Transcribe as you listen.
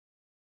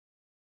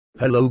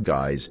Hello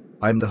guys,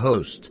 I'm the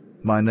host.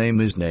 My name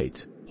is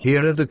Nate.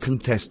 Here are the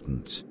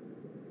contestants.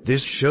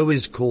 This show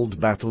is called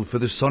Battle for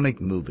the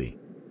Sonic Movie.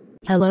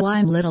 Hello,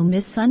 I'm Little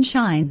Miss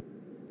Sunshine.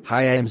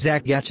 Hi, I am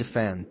Zach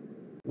Gatcha-fan.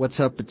 What's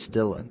up, it's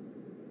Dylan.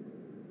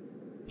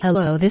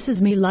 Hello, this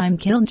is me Lime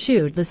Kiln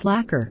Chewed the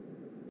Slacker.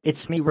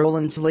 It's me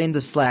Roland Slane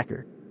the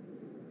Slacker.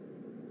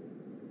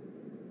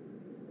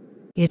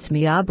 It's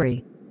me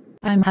Aubrey.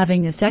 I'm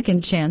having a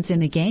second chance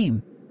in a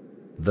game.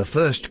 The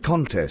first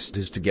contest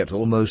is to get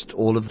almost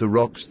all of the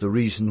rocks. The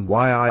reason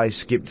why I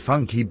skipped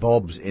Funky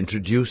Bob's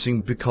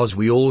introducing because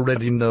we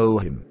already know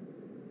him.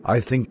 I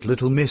think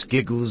Little Miss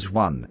Giggles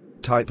won.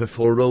 Type A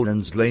for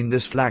Roland Slane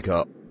the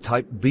Slacker,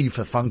 type B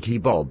for Funky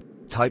Bob,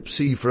 type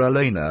C for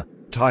Elena,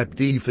 type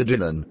D for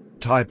Dylan,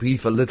 type E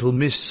for Little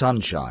Miss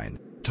Sunshine,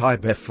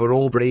 type F for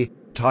Aubrey,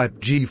 type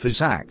G for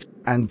Zach,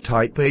 and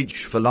type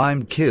H for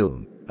Lime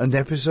Kiln, and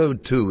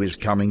episode 2 is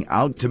coming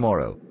out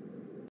tomorrow.